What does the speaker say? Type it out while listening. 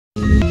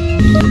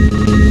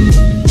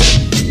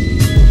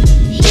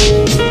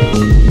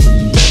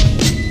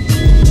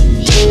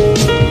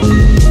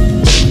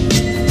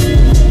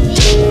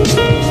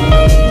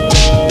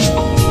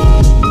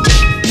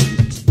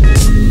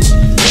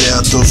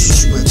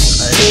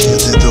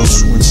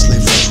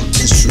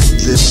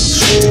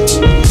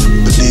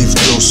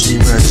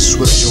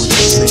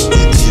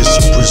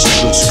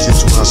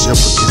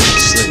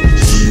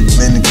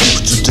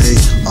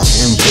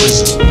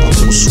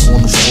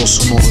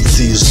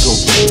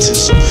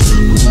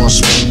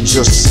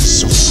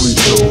Justice and free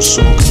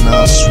those,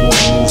 organized war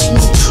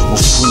movement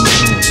or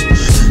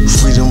freedom.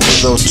 Freedom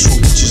without truth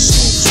just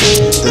ain't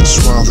free.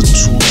 That's why the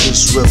truth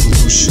is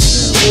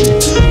revolutionary.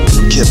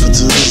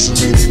 Capitalism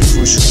made it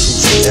crucial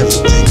truth for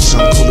everything.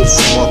 Some call it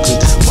free market,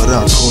 but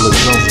I call it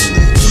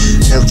government.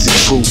 Healthy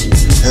food,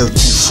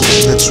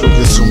 let's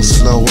get on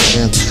slow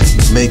and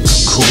make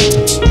it cool.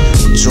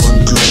 Join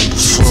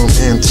Globalfirm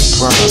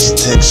enterprise,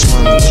 tax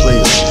money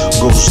players,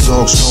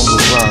 GhostDogz on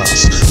the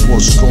rise.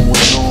 What's going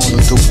on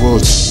in the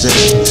world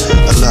today?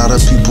 A lot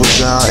of people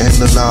die and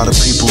a lot of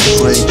people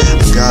pray.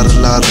 I got a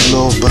lot of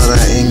love, but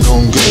I ain't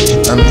gon'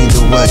 get. I need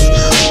a wife,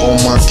 all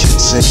my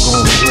kids ain't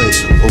gon' play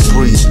or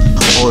breathe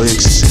or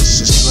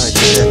exist. It's like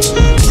that.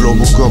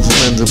 Global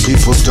government, the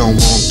people don't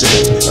want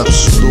that.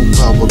 Absolute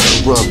power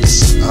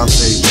corrupts. Are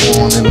they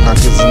born and not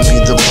giving me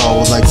the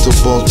power like the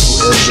ball to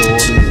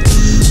Jordan?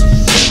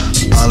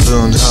 I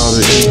learned how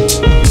to eat,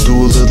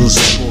 do a little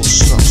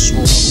sports, stop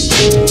smoking,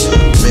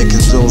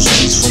 making those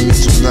beats for me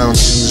to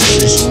lounge in the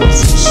streets of my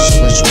feet,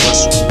 suspension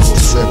bicycle,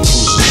 perfect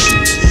cruises.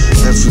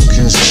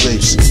 African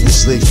slaves,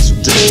 enslaved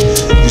today.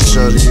 In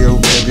Saudi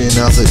Arabia and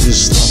other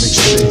Islamic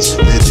states,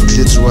 they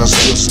declare to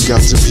ourselves and got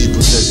the people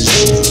that is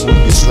evil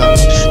with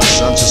Islamic.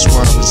 Cause I'm just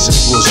violence and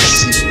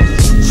bullshit.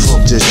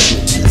 Fuck that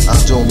shit. I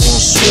don't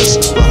want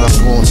stress, but I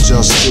want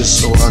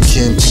justice, so I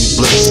can be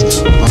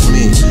blessed by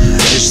me.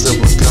 Is there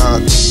a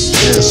God?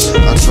 Yes.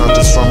 I try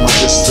to find my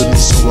destiny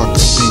so I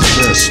can be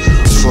best.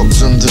 Fuck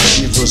them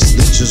deceivers,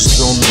 they just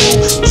don't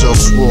know.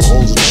 JustWar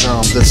all the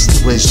time, that's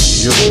the race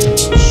to you.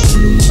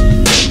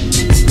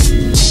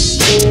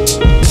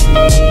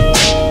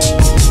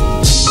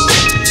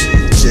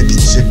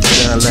 Check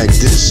it out like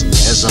this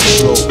as I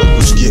flow.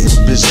 Who's getting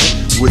busy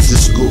with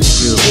this good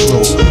feel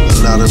flow?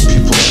 A lot of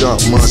people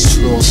got much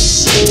love to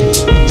say.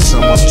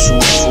 Some are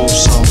truthful,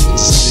 some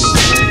deceive.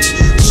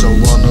 So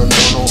wanna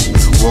know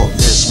what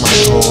is my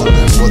calling,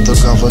 what the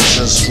government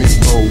tells me,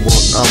 or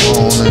what I'm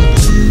owning.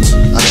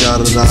 I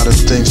got a lot of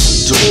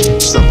things to do.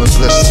 Stopping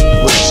plastic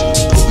waste,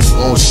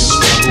 putting oceans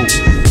for who?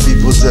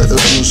 People that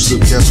abuse the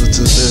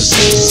capitalist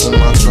system.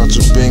 I try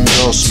to bring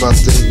those, but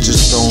they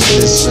just don't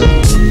listen.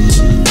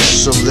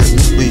 So let me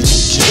be the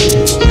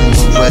king.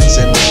 Human rights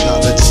and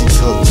equality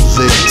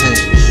cultivating.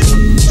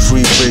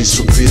 Free base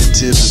for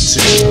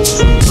creativity,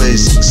 free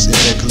basics in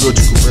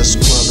ecological best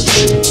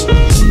quality.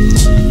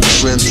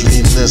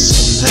 Friendliness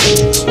and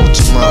hate,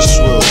 optimized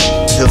world,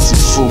 healthy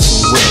food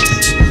and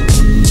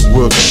wealth.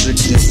 Work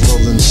strictly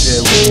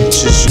voluntary,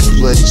 just your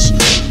place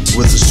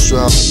with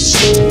astrology.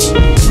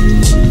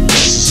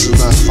 This is the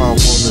life I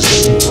wanna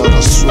see, but I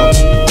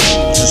struggle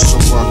just so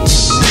I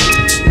can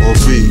live or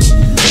be.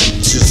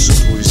 Just so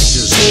it's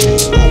just me.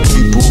 All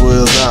people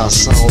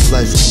realize how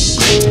life can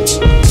be.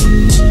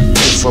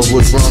 If I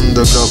would run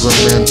the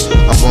government,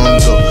 I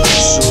wonder,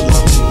 should I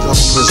become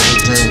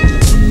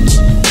president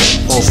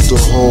of the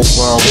whole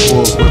wide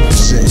world,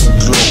 representing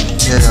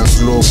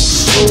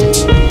Globalfirm,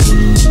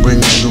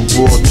 bringing the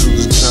war to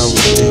the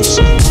Taiwanese.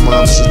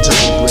 Mom's a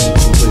tiny brain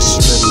to race,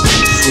 let it be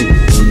free.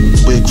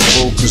 Big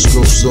focus,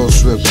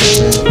 GhostDogz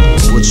represent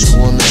what you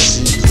wanna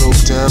see. Glow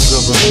down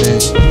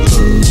government.